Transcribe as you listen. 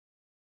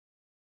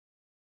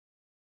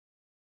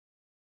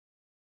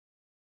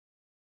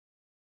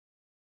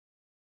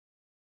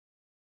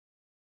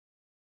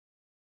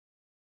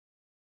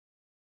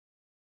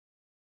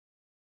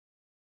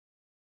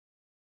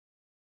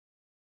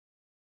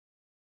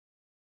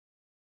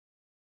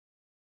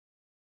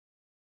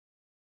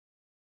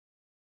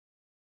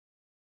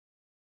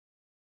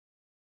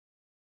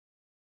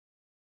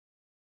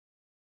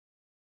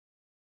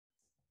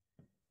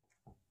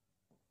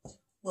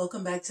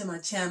Welcome back to my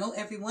channel,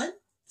 everyone.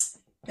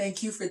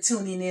 Thank you for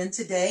tuning in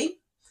today.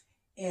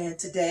 And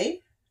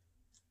today,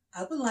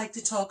 I would like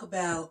to talk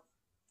about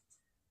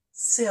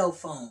cell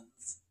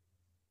phones.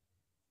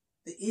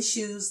 The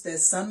issues that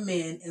some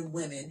men and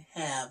women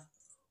have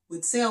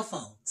with cell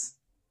phones.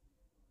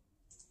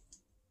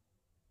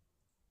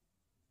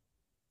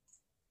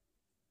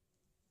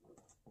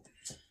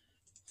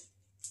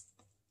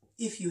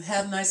 If you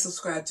have not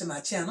subscribed to my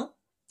channel,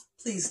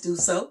 please do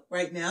so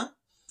right now.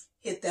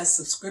 Hit that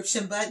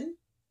subscription button,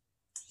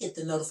 hit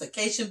the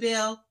notification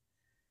bell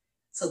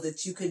so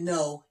that you can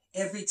know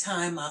every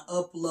time I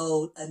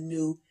upload a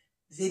new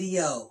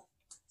video.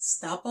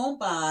 Stop on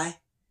by,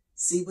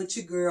 see what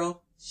your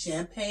girl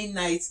Champagne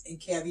Nights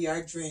and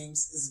Caviar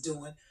Dreams is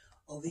doing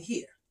over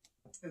here.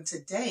 And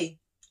today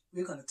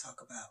we're going to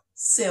talk about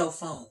cell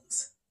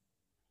phones.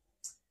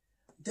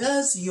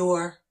 Does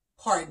your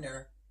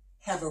partner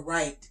have a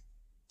right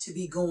to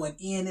be going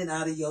in and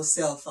out of your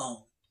cell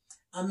phone?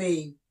 I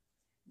mean,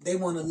 they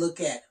want to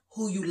look at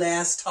who you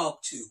last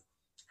talked to,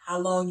 how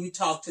long you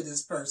talked to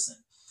this person,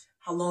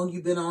 how long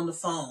you've been on the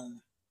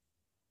phone.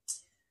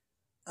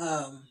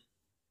 Let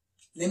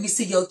me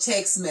see your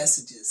text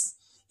messages.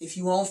 If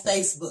you on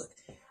Facebook,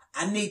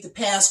 I need the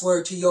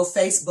password to your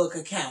Facebook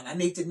account. I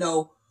need to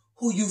know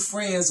who you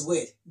friends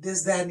with,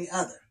 this, that, and the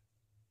other.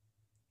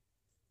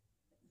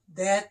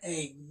 That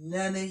ain't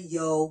none of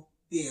your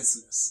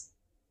business.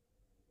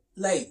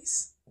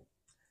 Ladies,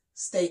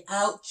 stay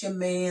out your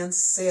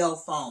man's cell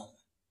phone.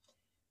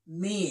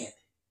 Men,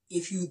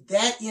 if you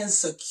that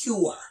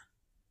insecure,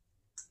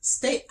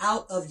 stay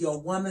out of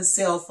your woman's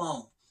cell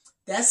phone.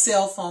 That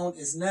cell phone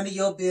is none of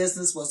your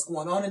business. What's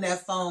going on in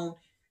that phone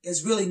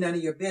is really none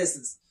of your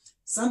business.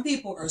 Some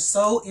people are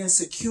so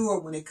insecure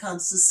when it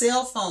comes to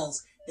cell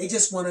phones. They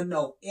just want to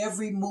know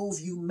every move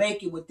you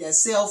making with that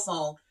cell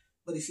phone.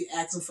 But if you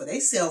ask them for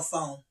their cell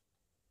phone,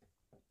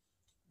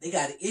 they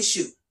got an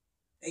issue.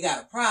 They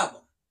got a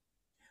problem.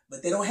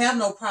 But they don't have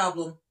no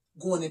problem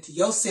going into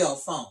your cell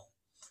phone.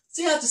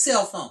 Stay out the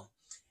cell phone.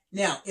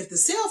 Now, if the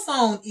cell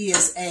phone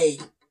is a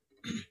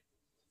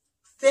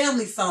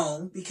family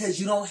phone because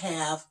you don't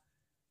have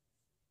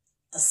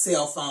a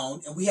cell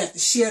phone and we have to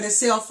share the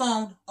cell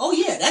phone, oh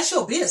yeah, that's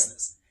your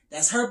business.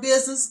 That's her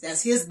business.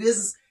 That's his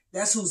business.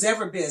 That's whose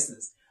ever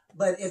business.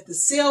 But if the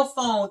cell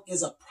phone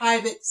is a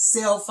private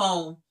cell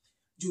phone,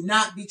 do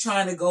not be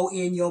trying to go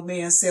in your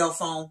man's cell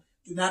phone.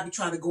 Do not be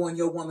trying to go in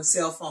your woman's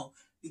cell phone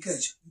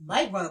because you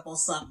might run up on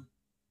something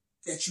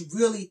that you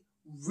really,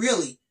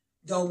 really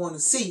don't want to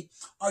see,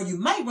 or you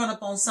might run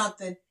up on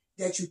something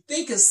that you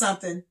think is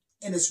something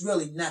and it's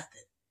really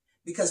nothing,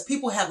 because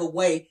people have a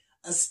way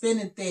of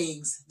spending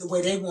things the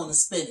way they want to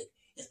spend it.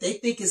 If they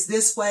think it's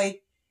this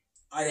way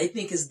or they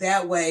think it's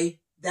that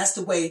way, that's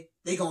the way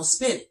they're going to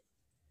spend it.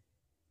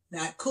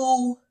 Not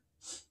cool,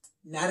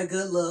 not a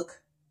good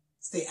look.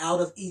 Stay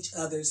out of each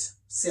other's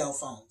cell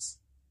phones.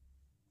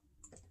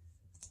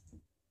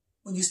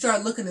 When you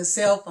start looking at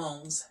cell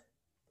phones,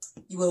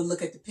 you will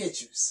look at the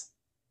pictures.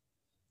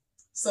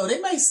 So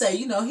they may say,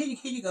 you know, here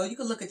you go. You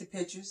can look at the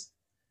pictures.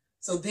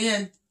 So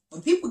then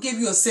when people give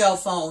you a cell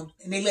phone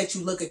and they let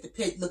you look at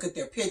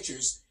their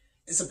pictures,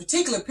 it's a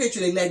particular picture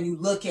they're letting you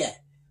look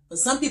at. But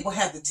some people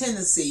have the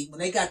tendency, when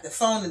they got the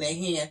phone in their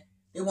hand,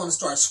 they want to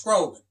start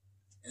scrolling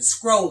and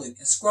scrolling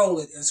and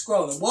scrolling and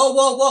scrolling. Whoa,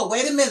 whoa, whoa.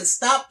 Wait a minute.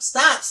 Stop.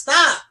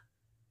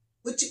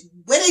 Where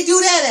they do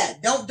that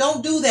at?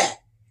 Don't do that.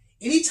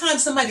 Anytime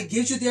somebody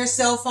gives you their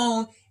cell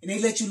phone and they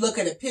let you look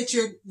at a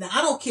picture, now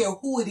I don't care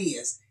who it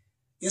is.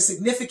 Your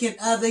significant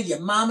other, your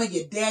mama,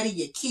 your daddy,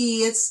 your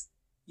kids,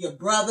 your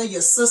brother,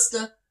 your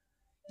sister,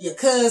 your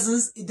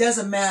cousins, it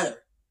doesn't matter.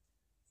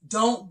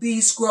 Don't be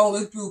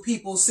scrolling through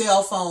people's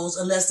cell phones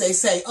unless they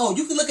say, oh,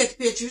 you can look at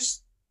the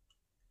pictures.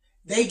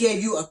 They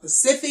gave you a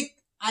specific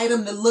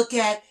item to look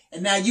at,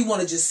 and now you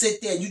want to just sit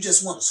there and you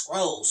just want to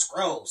scroll.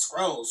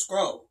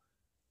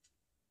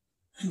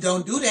 And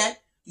don't do that.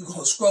 You're going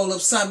to scroll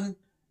up something.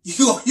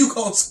 You're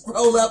going to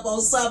scroll up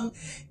on something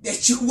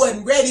that you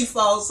wasn't ready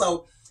for,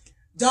 so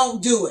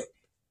don't do it.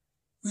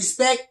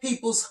 Respect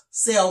people's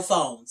cell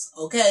phones,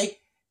 okay?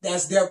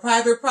 That's their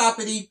private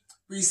property.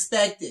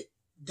 Respect it.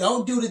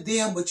 Don't do to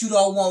them what you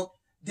don't want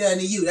done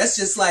to you. That's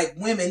just like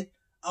women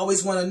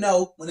always want to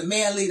know when a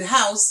man leave the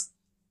house.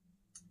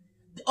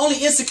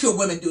 Only insecure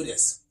women do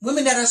this.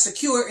 Women that are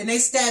secure in their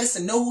status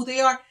and know who they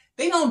are,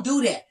 they don't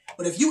do that.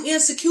 But if you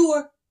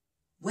insecure,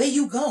 where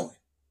you going?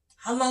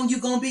 How long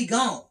you gonna be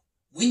gone?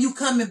 When you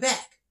coming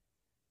back?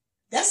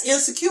 That's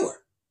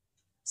insecure.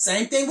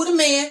 Same thing with a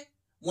man.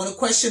 Want to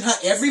question her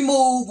every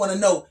move. Want to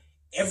know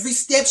every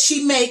step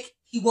she make.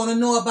 He want to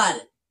know about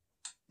it.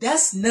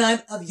 That's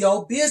none of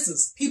your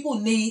business. People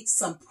need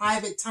some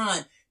private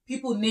time.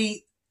 People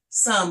need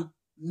some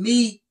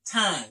me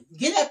time.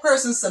 Give that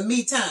person some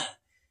me time.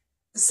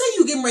 Say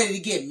you getting ready to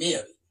get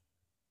married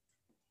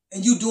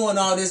and you doing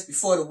all this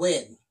before the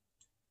wedding.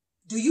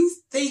 Do you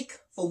think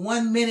for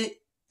 1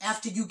 minute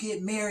after you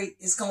get married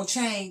it's going to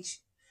change?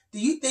 Do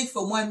you think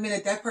for 1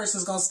 minute that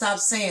person's going to stop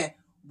saying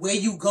where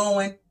you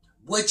going,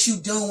 what you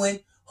doing,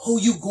 who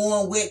you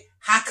going with,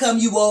 How come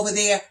you over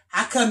there?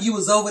 How come you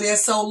was over there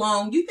so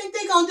long? You think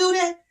they gonna do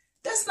that?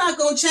 That's not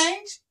gonna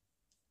change.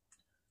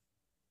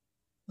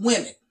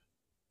 Women,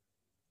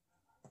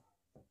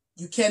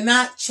 you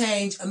cannot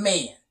change a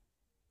man.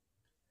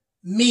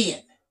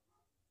 Men,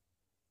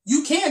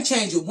 you can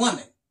change a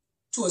woman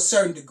to a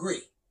certain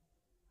degree.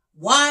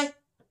 Why?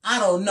 I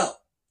don't know.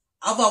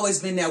 I've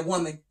always been that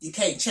woman you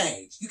can't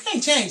change. You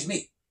can't change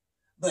me.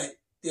 But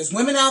there's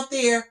women out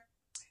there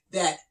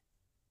that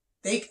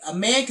a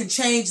man can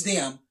change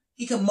them.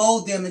 He can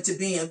mold them into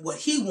being what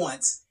he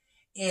wants.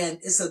 And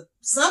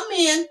some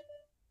men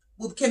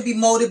can be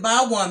molded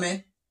by a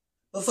woman,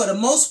 but for the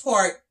most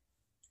part,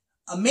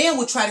 a man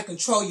will try to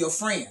control your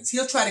friends.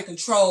 He'll try to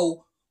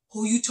control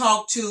who you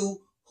talk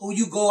to, who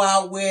you go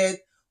out with,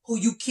 who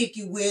you kick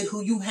it with,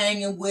 who you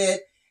hanging with,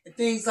 and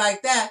things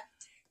like that.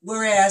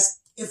 Whereas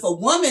if a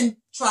woman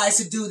tries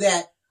to do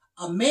that,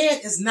 a man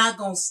is not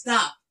going to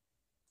stop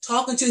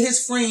talking to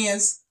his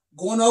friends,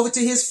 going over to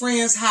his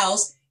friend's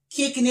house,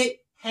 kicking it,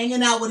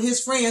 hanging out with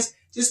his friends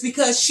just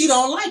because she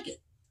don't like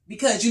it.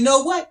 Because you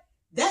know what?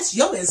 That's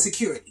your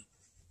insecurity.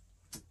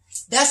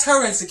 That's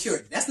her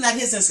insecurity. That's not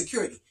his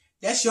insecurity.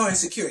 That's your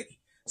insecurity.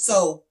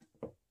 So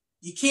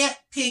you can't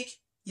pick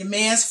your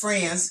man's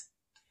friends.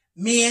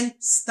 Men,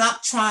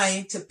 stop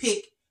trying to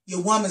pick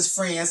your woman's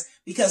friends,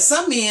 because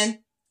some men,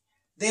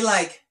 they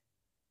like,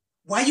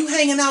 why you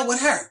hanging out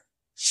with her?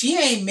 She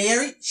ain't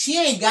married. She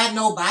ain't got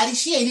nobody.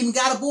 She ain't even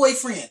got a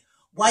boyfriend.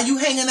 Why you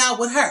hanging out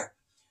with her?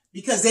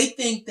 Because they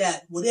think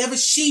that whatever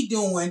she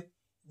doing,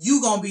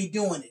 you gonna be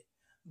doing it.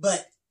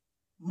 But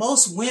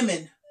most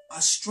women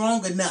are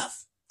strong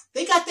enough.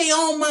 They got their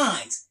own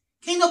minds.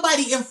 Can't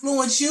nobody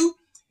influence you.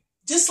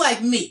 Just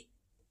like me.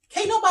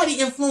 Can't nobody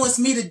influence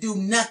me to do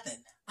nothing.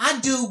 I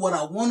do what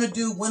I want to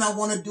do, when I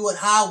want to do it,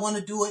 how I want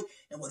to do it,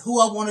 and with who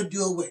I want to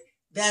do it with.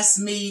 That's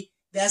me.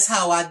 That's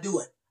how I do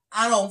it.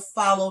 I don't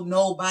follow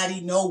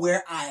nobody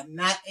nowhere. I am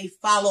not a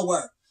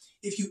follower.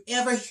 If you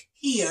ever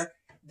hear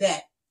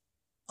that,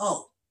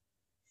 oh,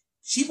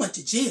 she went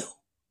to jail.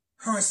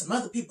 Her and some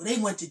other people, they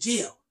went to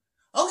jail.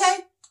 Okay,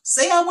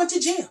 say I went to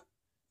jail.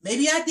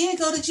 Maybe I did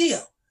go to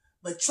jail.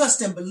 But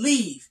trust and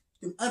believe,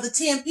 the other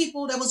 10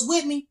 people that was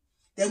with me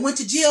that went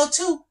to jail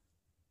too,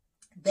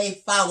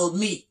 they followed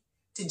me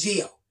to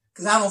jail.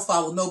 Because I don't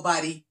follow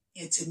nobody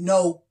into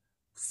no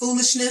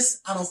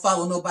foolishness. I don't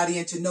follow nobody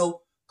into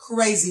no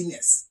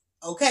craziness.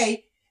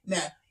 Okay?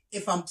 Now,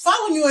 if I'm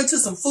following you into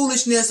some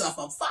foolishness, or if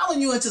I'm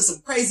following you into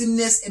some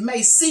craziness, it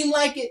may seem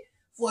like it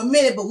for a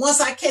minute, but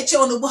once I catch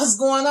on to what's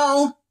going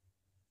on,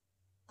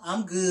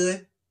 I'm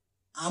good.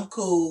 I'm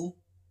cool.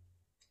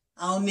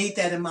 I don't need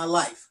that in my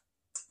life.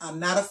 I'm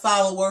not a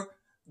follower.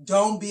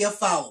 Don't be a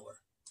follower.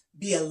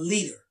 Be a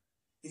leader.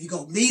 If you're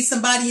going to lead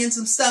somebody into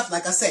some stuff,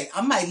 like I say,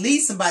 I might lead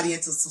somebody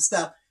into some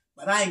stuff,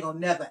 but I ain't going to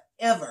never,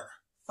 ever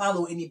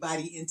follow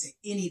anybody into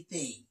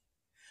anything.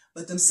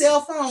 But them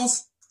cell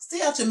phones,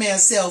 stay out your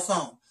man's cell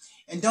phone.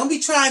 And don't be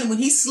trying, when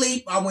he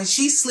sleep or when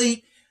she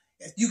sleep,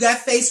 if you got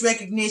face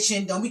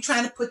recognition, don't be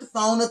trying to put the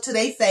phone up to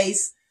their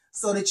face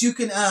so that you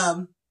can,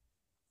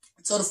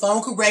 so the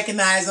phone can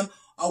recognize them.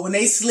 Or when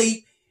they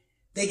sleep,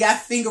 they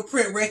got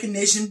fingerprint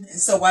recognition. And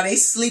so while they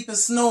sleep and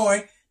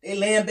snoring, they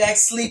laying back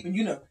sleeping,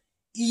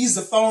 ease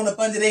the phone up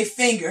under their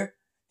finger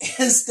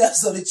and stuff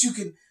so that you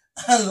can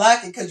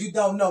unlock it because you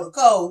don't know the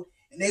code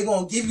and they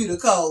won't give you the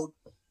code.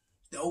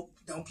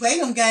 Don't play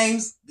them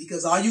games,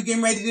 because all you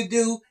getting ready to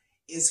do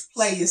is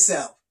play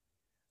yourself.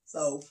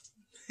 So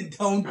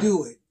don't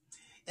do it.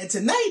 And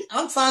tonight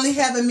I'm finally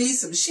having me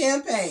some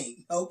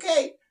champagne.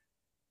 Okay.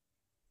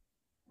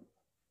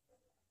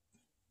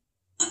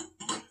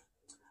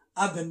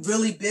 I've been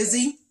really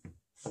busy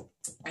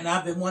and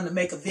I've been wanting to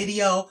make a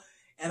video,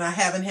 and I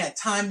haven't had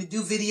time to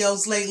do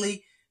videos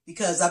lately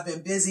because I've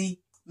been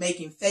busy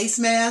making face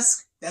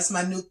masks. That's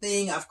my new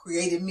thing. I've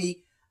created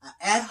me an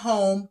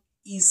at-home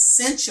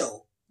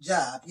essential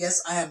job.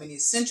 Yes, I am an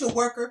essential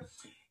worker,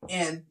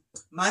 and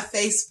my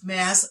face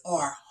masks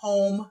are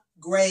home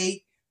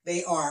grade.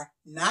 They are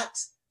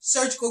not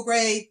surgical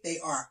grade. They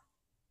are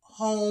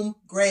home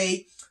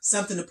grade,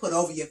 something to put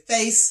over your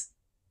face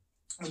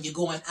when you're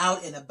going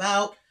out and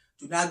about.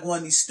 Do not go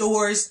in these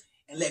stores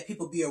and let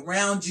people be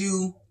around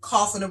you,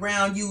 coughing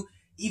around you,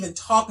 even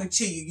talking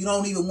to you. You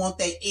don't even want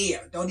their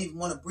air. Don't even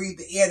want to breathe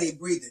the air they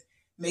breathe.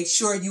 Make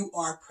sure you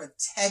are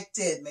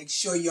protected. Make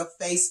sure your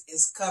face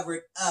is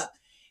covered up.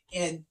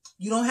 And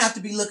you don't have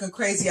to be looking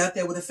crazy out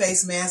there with a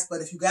face mask,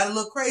 but if you got to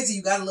look crazy,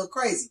 you got to look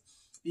crazy,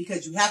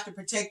 because you have to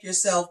protect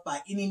yourself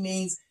by any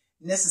means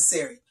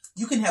necessary.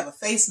 You can have a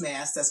face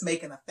mask that's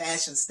making a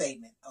fashion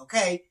statement,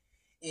 okay?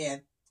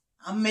 And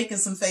I'm making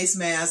some face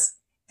masks,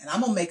 and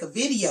I'm going to make a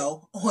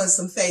video on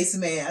some face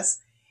masks.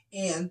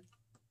 And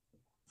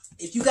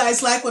if you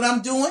guys like what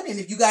I'm doing, and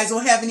if you guys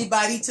don't have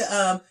anybody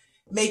to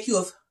make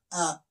you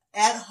a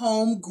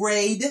at-home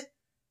grade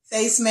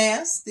face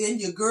mask, then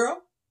your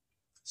girl,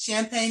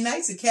 Champagne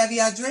Nights and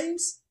Caviar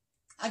Dreams,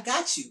 I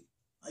got you.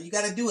 All you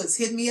got to do is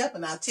hit me up,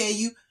 and I'll tell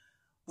you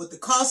what the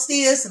cost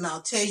is, and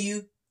I'll tell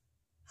you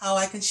how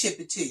I can ship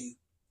it to you.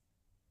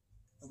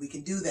 And we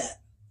can do that.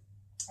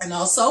 And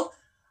also,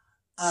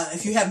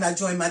 if you have not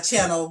joined my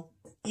channel,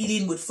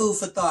 Eating with Food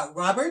for Thought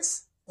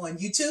Roberts on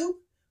YouTube,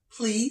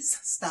 please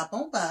stop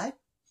on by.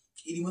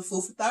 Eating with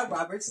Food for Thought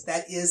Roberts.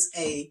 That is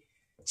a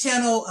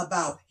channel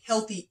about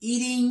healthy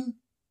eating.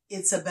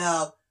 It's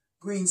about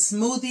green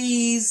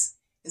smoothies.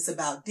 It's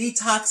about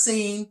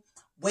detoxing,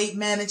 weight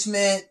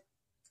management,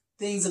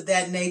 things of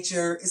that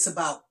nature. It's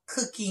about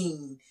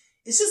cooking.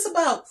 It's just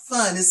about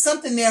fun. There's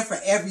something there for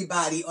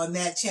everybody on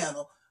that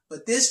channel.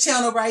 But this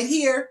channel right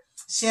here,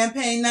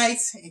 Champagne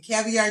Nights and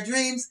Caviar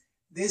Dreams,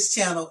 this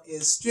channel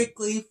is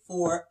strictly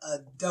for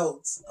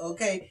adults,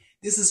 okay?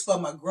 This is for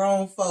my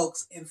grown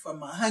folks, and for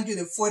my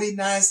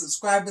 149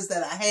 subscribers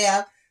that I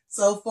have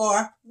so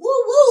far.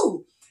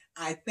 Woo-woo!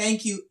 I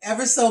thank you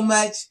ever so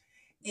much.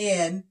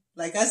 And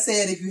like I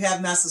said, if you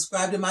have not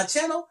subscribed to my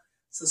channel,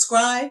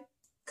 subscribe,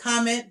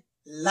 comment,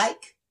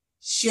 like,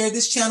 share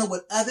this channel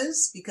with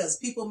others, because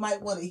people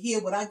might want to hear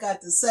what I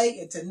got to say.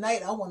 And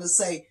tonight I want to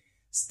say,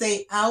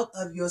 stay out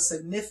of your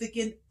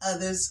significant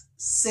other's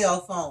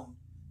cell phone.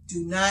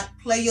 Do not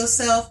play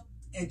yourself,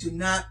 and do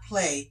not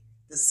play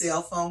the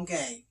cell phone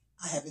game.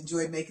 I have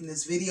enjoyed making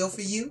this video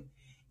for you,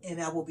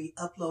 and I will be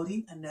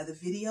uploading another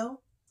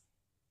video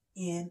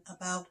in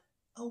about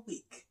a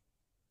week.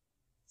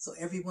 So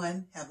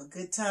everyone, have a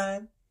good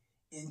time.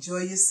 Enjoy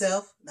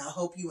yourself. And I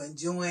hope you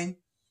enjoying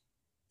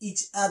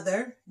each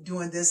other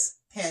during this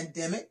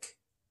pandemic.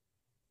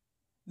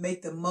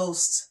 Make the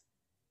most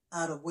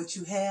out of what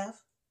you have.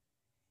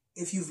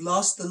 If you've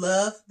lost the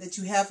love that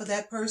you have for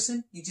that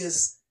person, you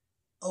just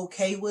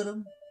okay with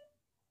them,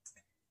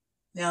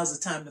 now's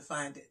the time to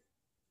find it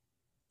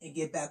and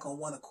get back on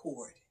one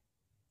accord.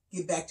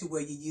 Get back to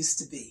where you used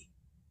to be.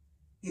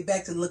 Get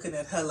back to looking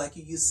at her like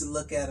you used to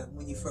look at her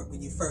when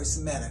you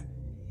first met her,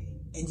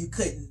 and you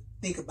couldn't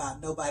think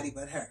about nobody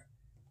but her.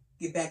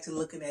 Get back to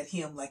looking at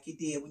him like you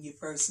did when you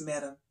first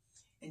met him,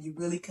 and you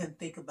really couldn't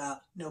think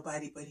about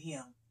nobody but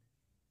him.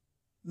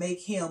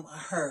 Make him or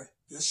her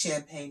your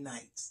champagne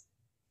nights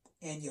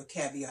and your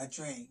caviar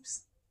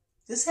dreams.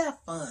 Just have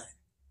fun.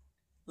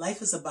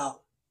 Life is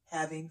about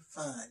having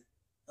fun,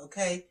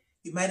 okay?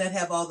 You might not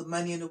have all the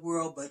money in the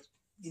world, but,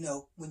 you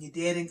know, when you're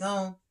dead and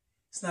gone,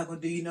 it's not going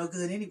to do you no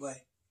good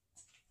anyway.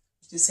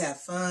 Just have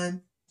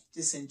fun.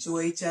 Just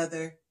enjoy each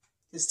other.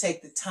 Just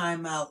take the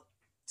time out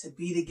to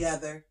be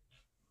together.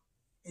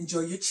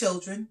 Enjoy your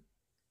children.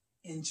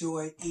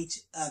 Enjoy each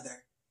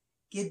other.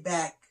 Get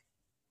back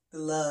the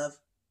love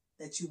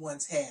that you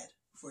once had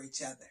for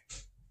each other.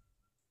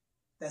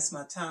 That's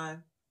my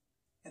time,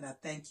 and I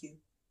thank you,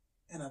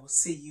 and I will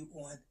see you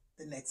on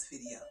the next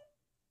video.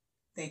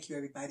 Thank you,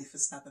 everybody, for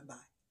stopping by.